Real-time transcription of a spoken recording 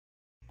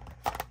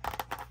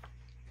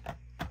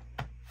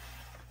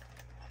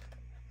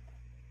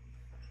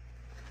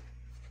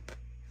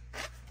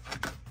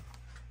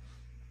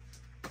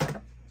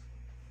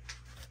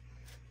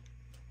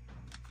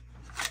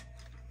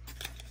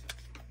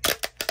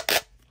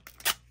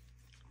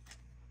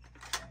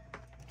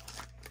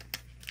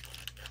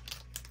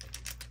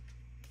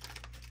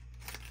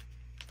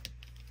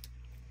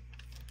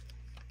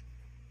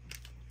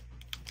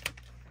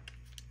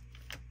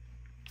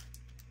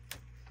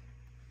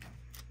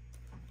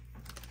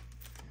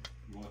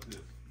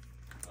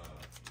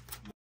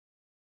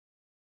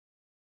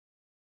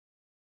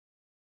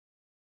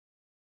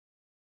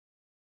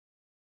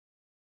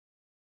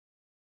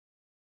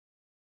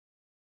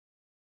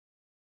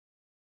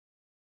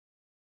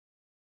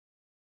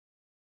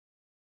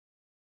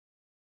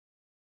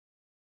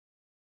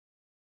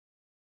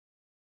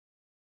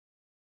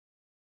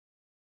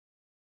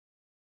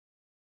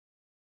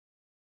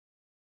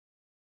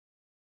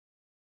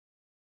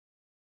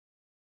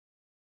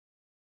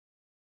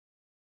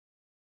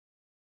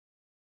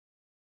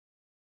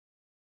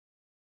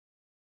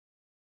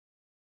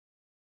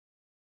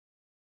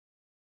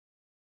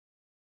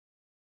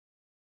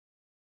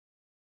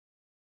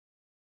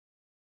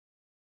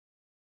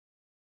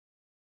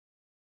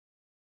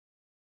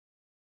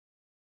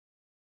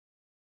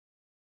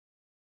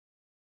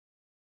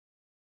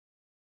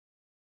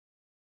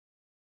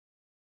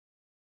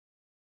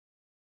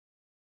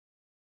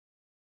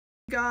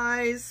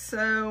Guys,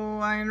 so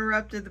I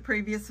interrupted the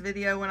previous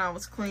video when I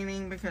was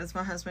cleaning because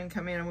my husband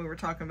came in and we were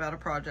talking about a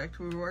project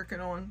we were working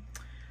on.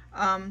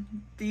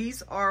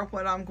 These are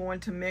what I'm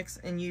going to mix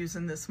and use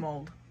in this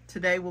mold.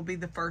 Today will be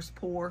the first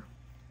pour.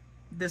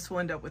 This will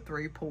end up with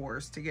 3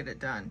 pours to get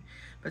it done.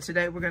 But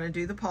today we're going to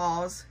do the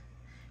paws.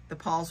 The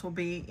paws will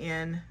be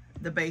in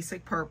the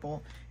basic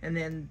purple, and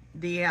then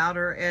the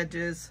outer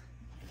edges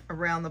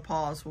around the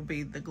paws will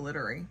be the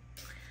glittery.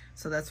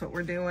 So that's what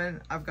we're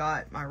doing. I've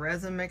got my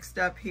resin mixed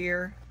up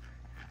here.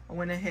 I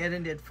went ahead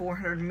and did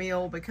 400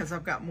 ml because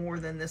I've got more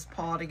than this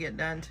paw to get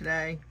done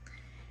today.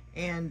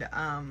 And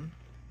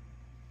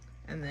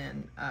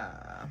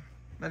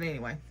but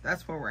anyway,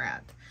 that's where we're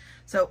at.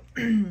 So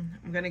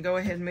I'm gonna go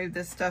ahead and move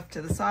this stuff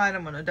to the side.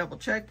 I'm gonna double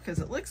check because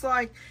it looks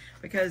like,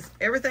 because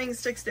everything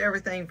sticks to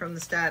everything from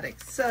the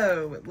static.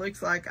 So it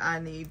looks like I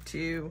need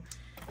to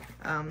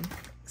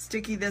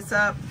sticky this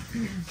up,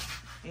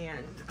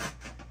 and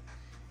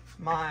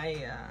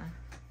my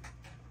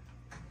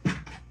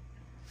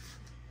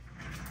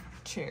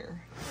chair,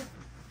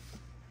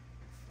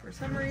 for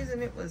some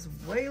reason it was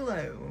way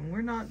low, and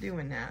we're not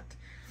doing that.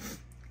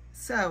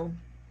 So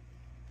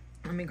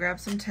let me grab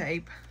some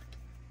tape,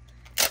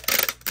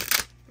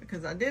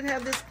 because I did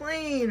have this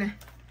clean,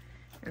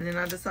 and then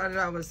I decided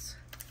I was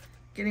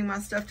getting my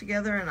stuff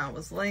together and I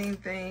was laying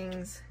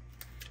things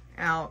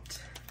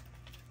out,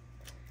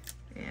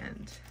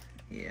 and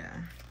yeah.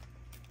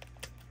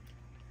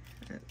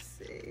 Let's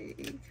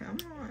see, come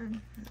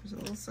on. There's a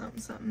little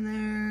something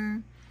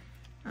there.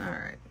 All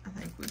right, I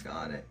think we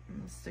got it. I'm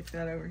gonna stick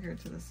that over here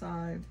to the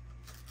side.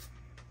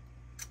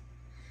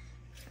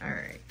 All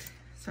right,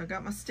 so I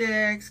got my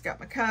sticks, got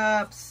my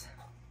cups.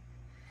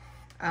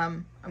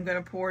 I'm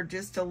gonna pour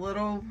just a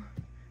little.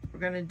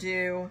 We're gonna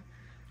do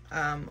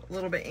a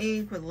little bit of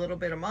ink with a little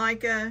bit of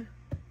mica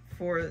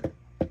for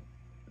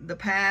the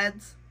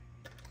pads.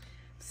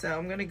 So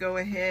I'm gonna go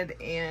ahead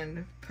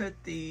and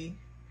put the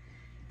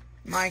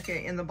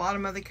mica in the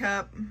bottom of the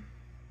cup,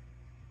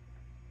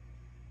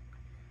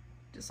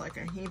 just like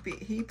a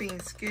heaping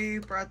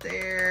scoop right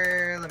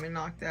there. Let me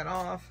knock that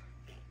off.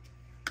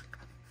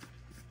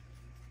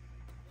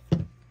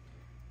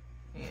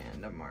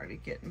 And I'm already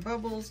getting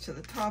bubbles to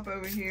the top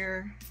over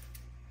here.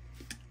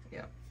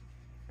 Yep.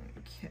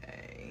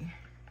 Okay.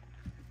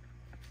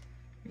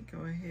 Let me go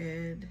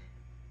ahead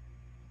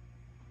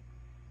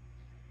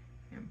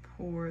and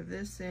pour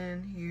this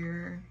in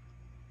here.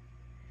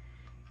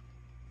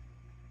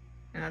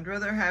 And I'd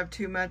rather have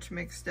too much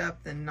mixed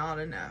up than not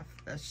enough.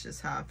 That's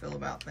just how I feel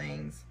about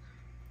things.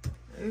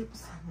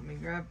 Oops, let me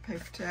grab a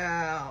paper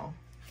towel.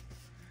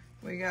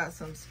 We got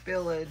some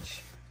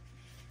spillage.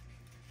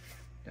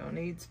 Don't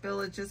need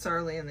spillage this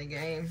early in the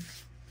game.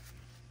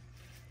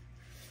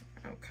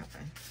 Okay.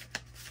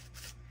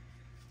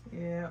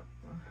 Yep,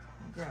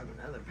 I'll grab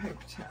another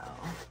paper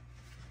towel.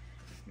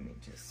 Let me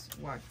just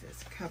wipe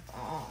this cup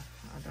off.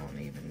 I don't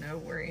even know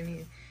where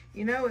any,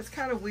 you know, it's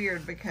kind of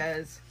weird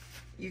because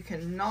you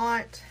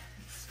cannot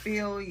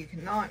spill, you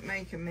cannot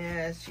make a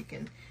mess, you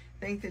can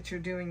think that you're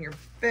doing your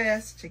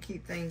best to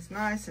keep things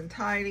nice and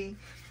tidy,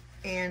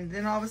 and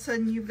then all of a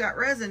sudden you've got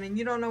resin and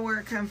you don't know where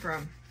it come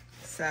from.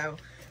 So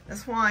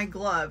that's why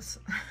gloves.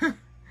 All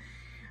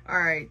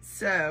right,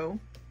 so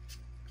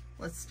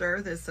let's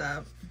stir this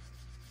up.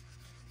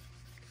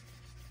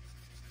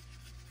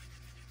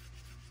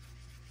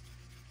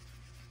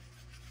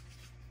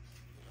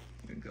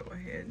 Go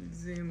ahead and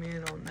zoom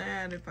in on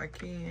that if I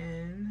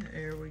can.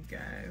 There we go.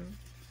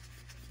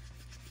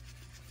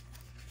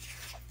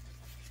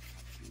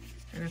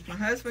 And if my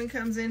husband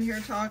comes in here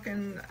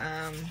talking,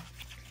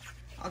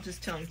 I'll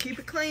just tell him, keep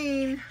it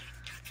clean.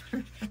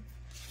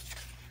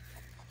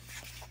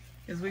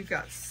 Because we've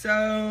got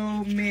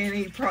so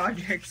many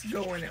projects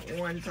going at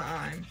one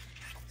time.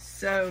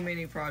 So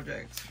many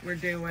projects. We're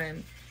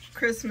doing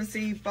Christmas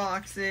Eve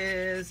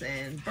boxes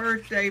and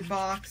birthday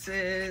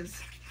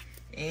boxes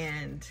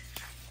and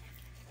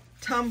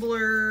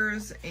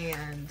tumblers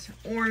and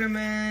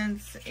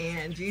ornaments,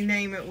 and you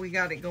name it, we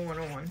got it going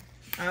on.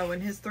 Oh,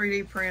 and his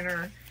 3D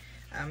printer,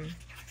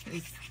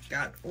 he's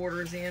got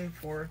orders in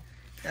for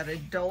that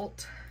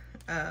adult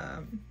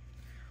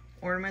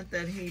ornament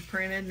that he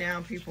printed.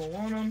 Now people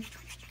want them.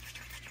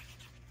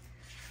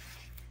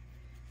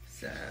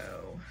 So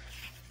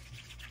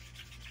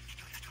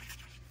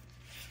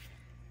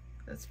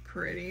that's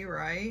pretty,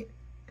 right?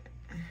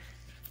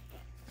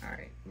 All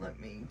right, let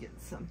me get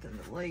something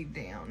to lay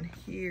down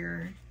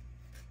here.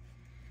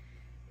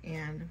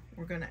 And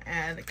we're gonna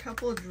add a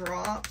couple of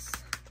drops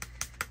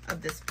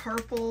of this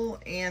purple.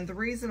 And the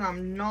reason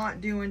I'm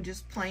not doing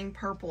just plain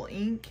purple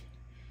ink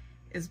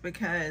is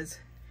because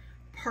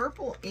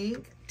purple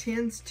ink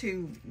tends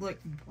to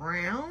look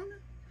brown.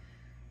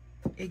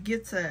 It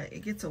gets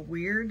a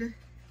weird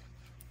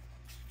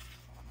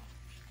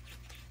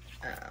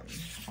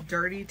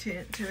dirty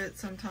tint to it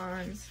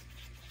sometimes.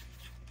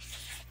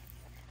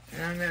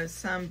 And I know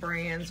some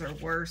brands are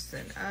worse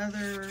than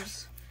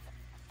others,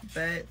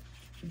 but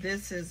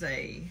this is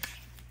a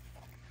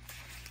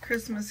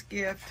Christmas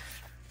gift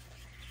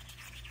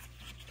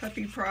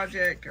puppy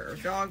project or a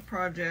dog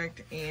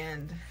project,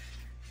 and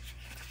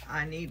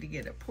I need to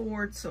get it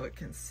poured so it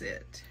can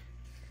sit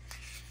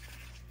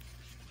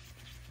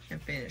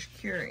and finish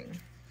curing.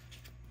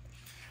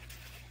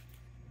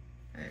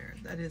 There,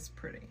 that is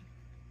pretty.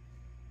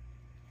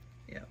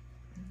 Yep,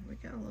 we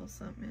got a little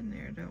something in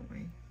there, don't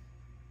we?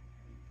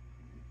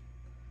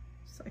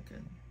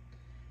 Second.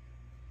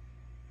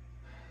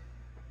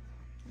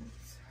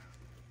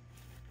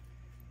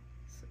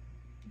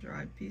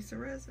 Dried piece of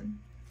resin.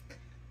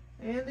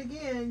 And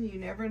again, you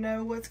never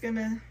know what's going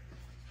to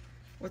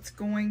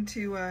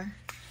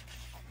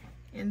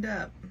end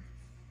up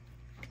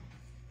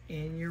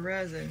in your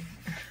resin.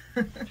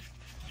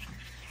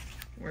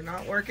 We're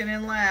not working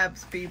in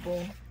labs,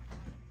 people.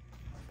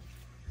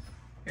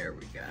 Here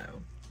we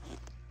go.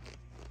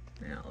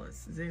 Now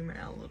let's zoom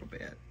out a little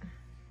bit.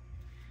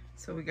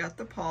 So we got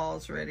the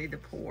paws ready to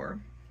pour.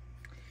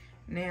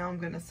 Now I'm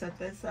going to set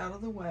this out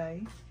of the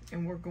way,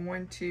 and we're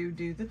going to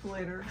do the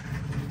glitter.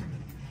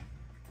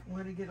 I'm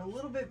going to get a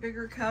little bit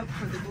bigger cup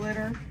for the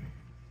glitter.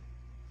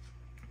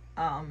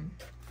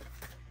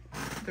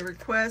 The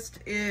request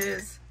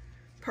is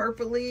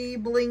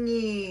purpley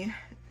blingy.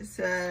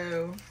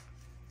 So,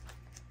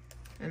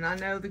 and I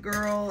know the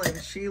girl, and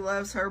she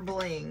loves her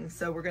bling.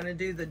 So we're going to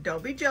do the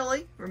Don't Be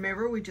Jelly.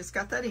 Remember, we just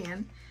got that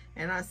in.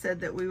 And I said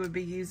that we would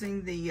be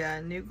using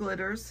the new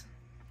glitters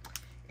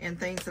and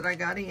things that I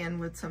got in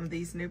with some of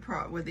these new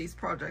these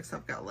projects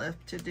I've got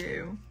left to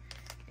do.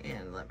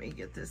 And let me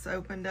get this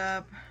opened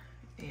up,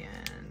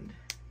 and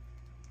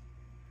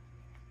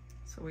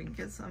so we can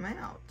get some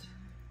out.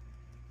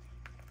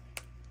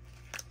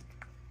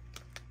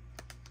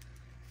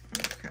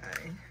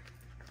 Okay.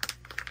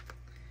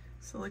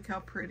 So look how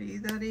pretty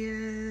that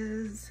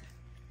is.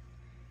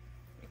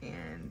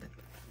 And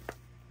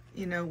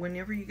you know,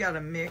 whenever you got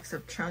a mix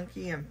of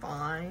chunky and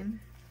fine,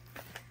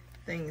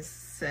 things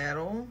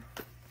settle.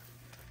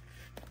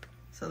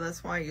 So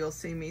that's why you'll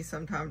see me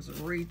sometimes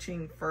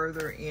reaching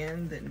further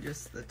in than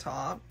just the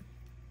top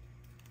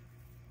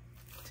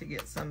to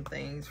get some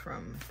things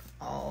from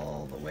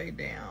all the way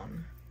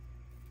down.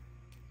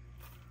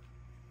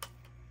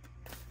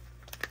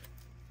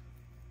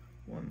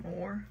 One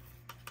more.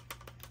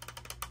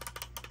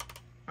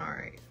 All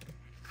right.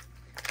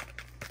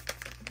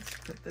 Let's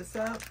put this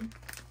up.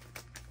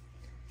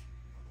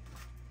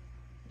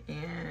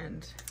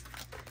 And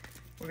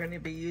we're going to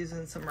be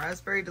using some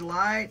Raspberry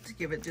Delight to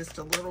give it just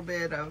a little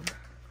bit of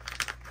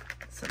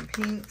some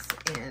pinks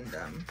and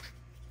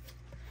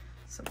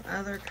some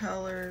other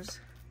colors.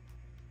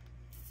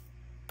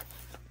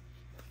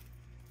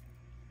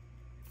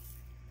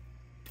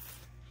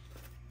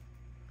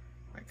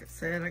 Like I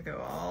said, I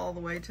go all the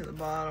way to the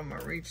bottom. I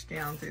reach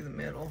down through the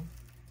middle.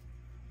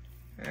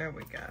 There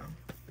we go.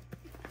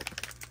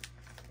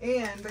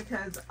 And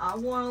because I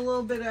want a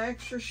little bit of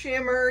extra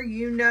shimmer,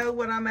 you know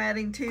what I'm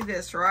adding to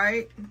this,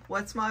 right?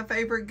 What's my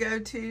favorite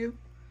go-to?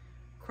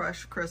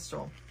 Crushed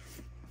crystal.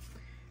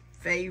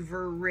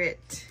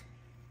 Favorite.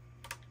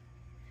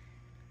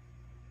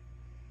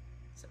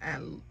 So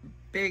add a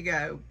big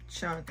old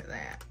chunk of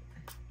that.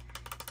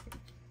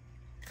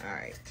 All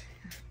right.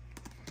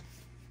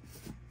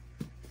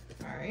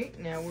 All right,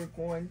 now we're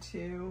going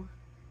to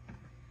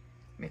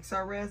mix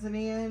our resin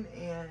in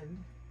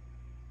and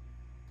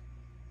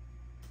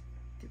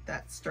get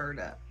that stirred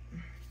up.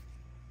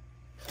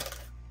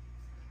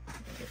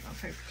 Get my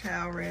paper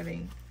towel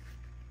ready.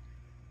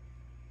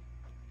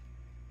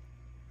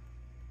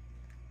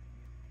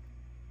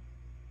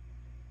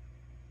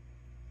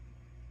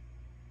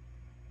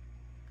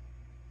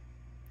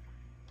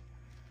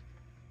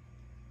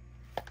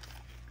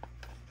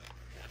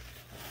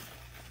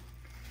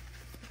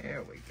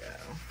 There we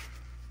go.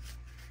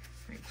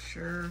 Make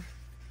sure.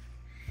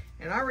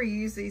 And I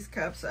reuse these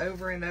cups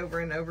over and over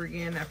and over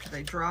again after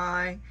they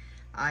dry.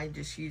 I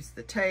just use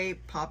the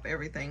tape, pop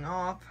everything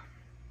off.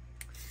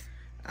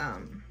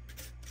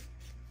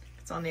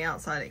 It's on the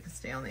outside, it can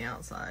stay on the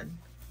outside.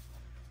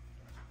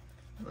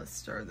 Let's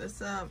stir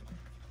this up.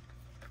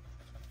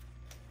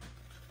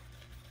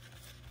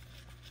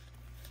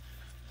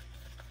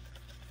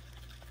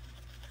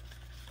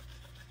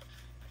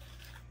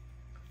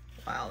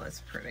 Wow, that's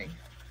pretty.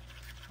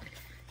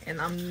 And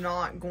I'm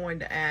not going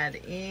to add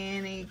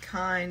any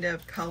kind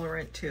of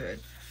colorant to it.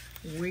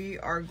 We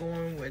are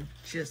going with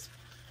just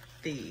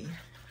the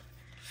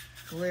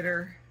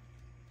glitter.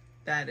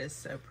 That is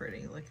so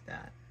pretty. Look at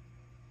that.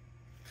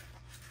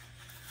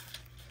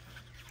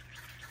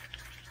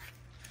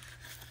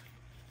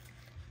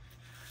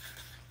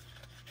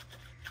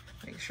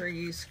 Make sure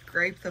you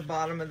scrape the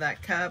bottom of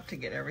that cup to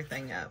get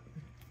everything up.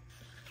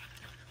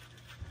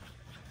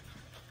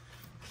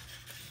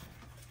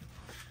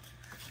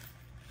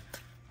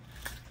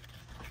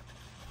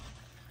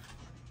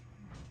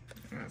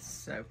 That's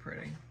so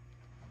pretty.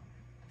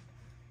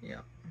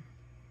 Yep.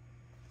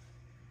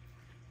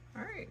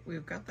 All right,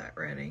 we've got that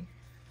ready.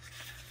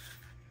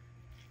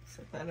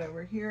 Set that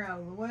over here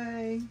out of the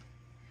way.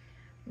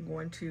 I'm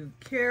going to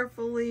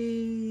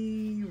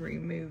carefully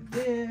remove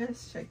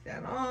this, shake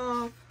that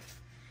off.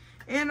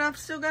 And I've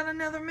still got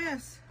another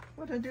mess.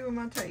 What'd I do with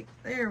my tape?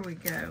 There we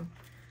go.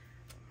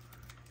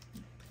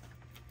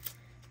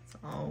 It's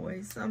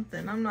always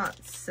something. I'm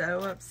not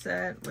so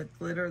upset with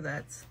glitter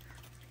that's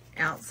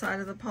outside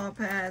of the paw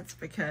pads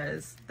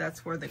because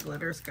that's where the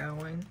glitter's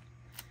going.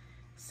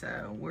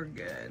 So we're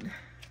good.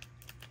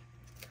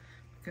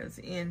 Because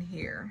in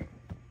here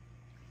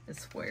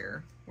is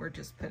where we're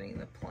just putting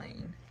the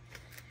plain.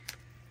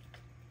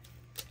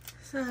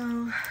 So,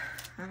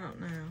 I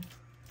don't know.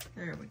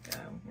 There we go.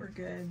 We're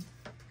good.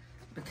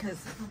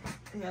 Because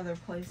the other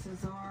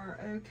places are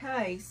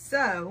okay.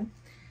 So,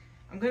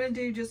 I'm going to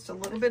do just a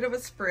little bit of a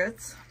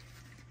spritz.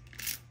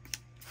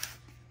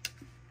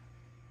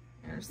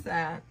 There's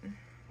that.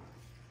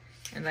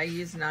 And I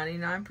use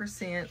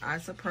 99%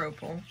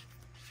 isopropyl.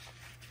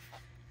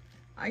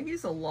 I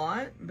use a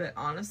lot, but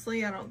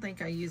honestly, I don't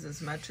think I use as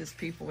much as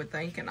people would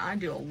think. And I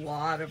do a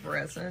lot of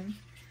resin.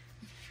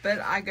 But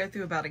I go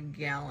through about 1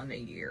 gallon a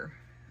year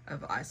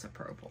of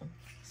isopropyl.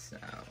 So,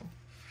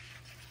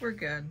 we're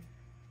good.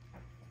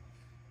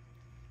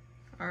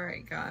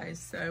 Alright guys,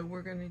 so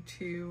we're going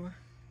to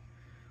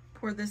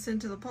pour this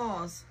into the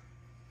paws.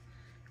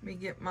 Let me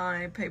get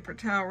my paper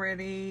towel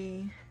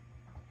ready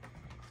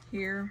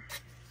here.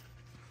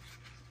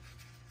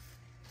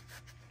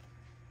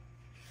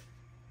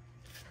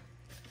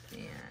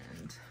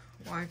 And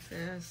wipe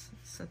this,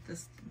 set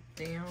this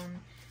down.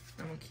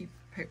 I'm going to keep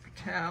the paper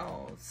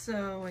towel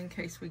so in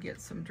case we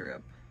get some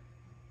drip.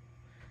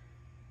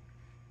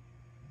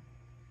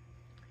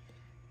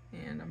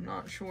 And I'm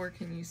not sure,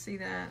 can you see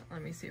that?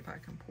 Let me see if I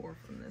can pour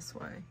from this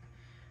way.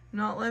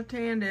 Not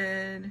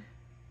left-handed.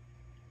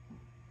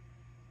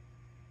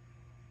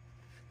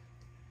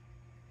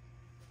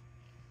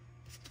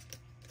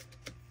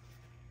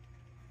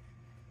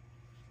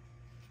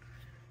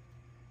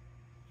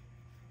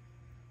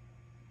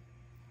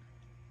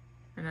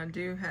 And I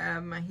do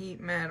have my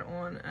heat mat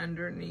on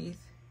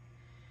underneath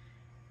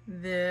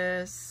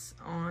this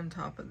on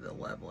top of the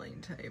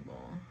leveling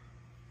table.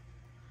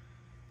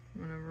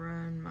 I'm going to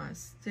run my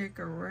stick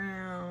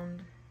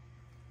around.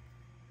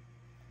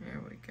 There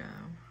we go.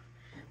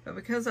 But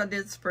because I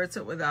did spritz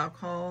it with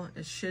alcohol,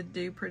 it should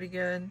do pretty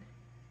good.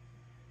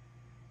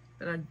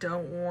 But I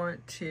don't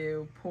want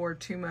to pour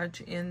too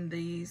much in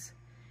these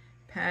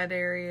pad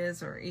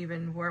areas or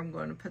even where I'm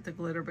going to put the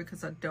glitter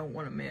because I don't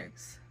want to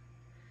mix.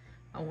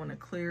 I want a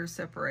clear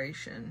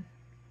separation.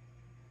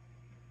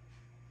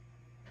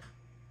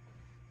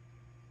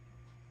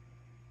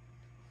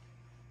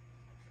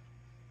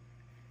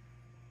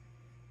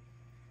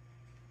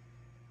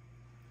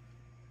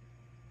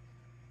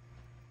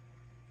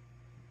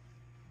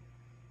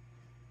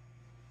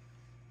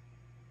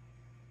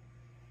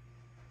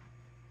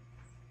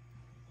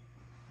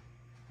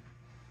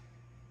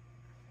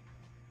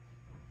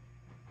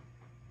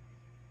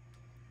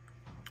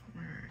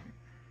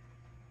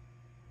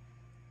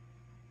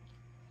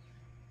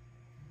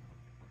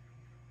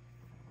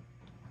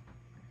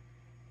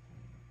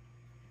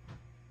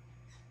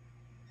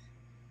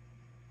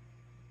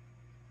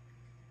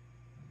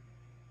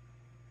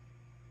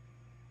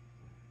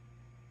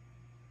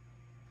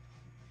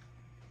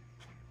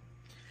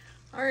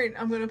 All right,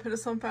 I'm going to put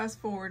us on fast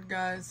forward,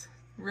 guys,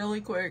 really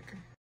quick.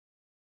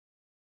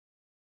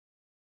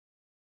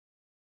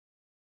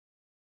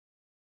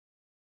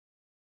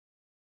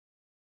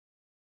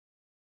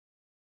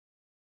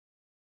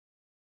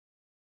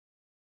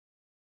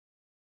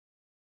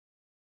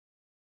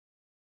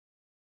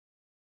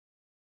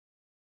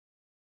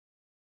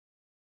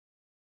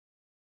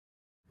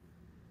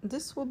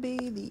 This will be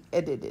the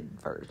edited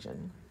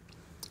version.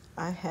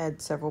 I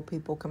had several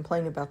people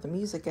complain about the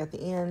music at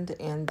the end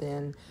and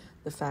then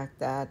the fact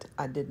that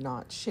I did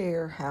not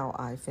share how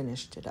I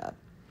finished it up.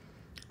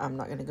 I'm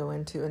not going to go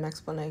into an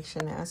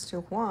explanation as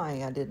to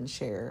why I didn't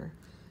share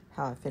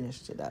how I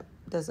finished it up.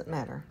 Doesn't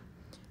matter.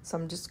 So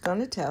I'm just going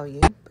to tell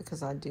you,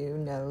 because I do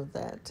know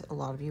that a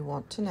lot of you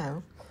want to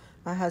know.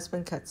 My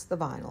husband cuts the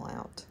vinyl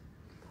out.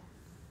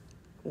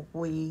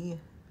 We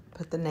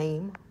put the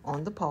name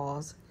on the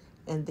paws,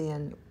 and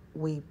then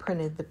we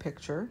printed the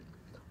picture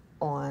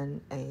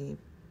on a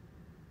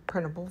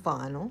printable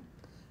vinyl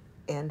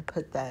and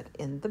put that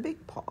in the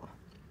big paw.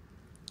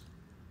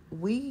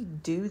 We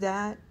do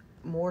that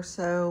more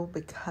so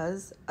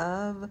because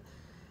of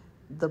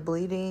the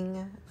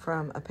bleeding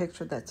from a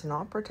picture that's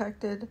not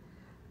protected.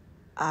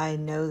 I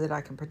know that I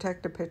can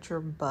protect a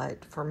picture,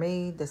 but for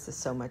me, this is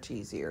so much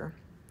easier.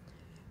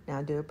 Now,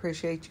 I do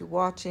appreciate you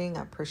watching.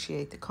 I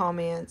appreciate the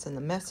comments and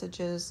the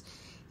messages,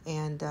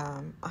 and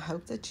I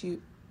hope that you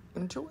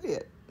enjoy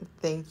it.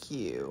 Thank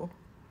you.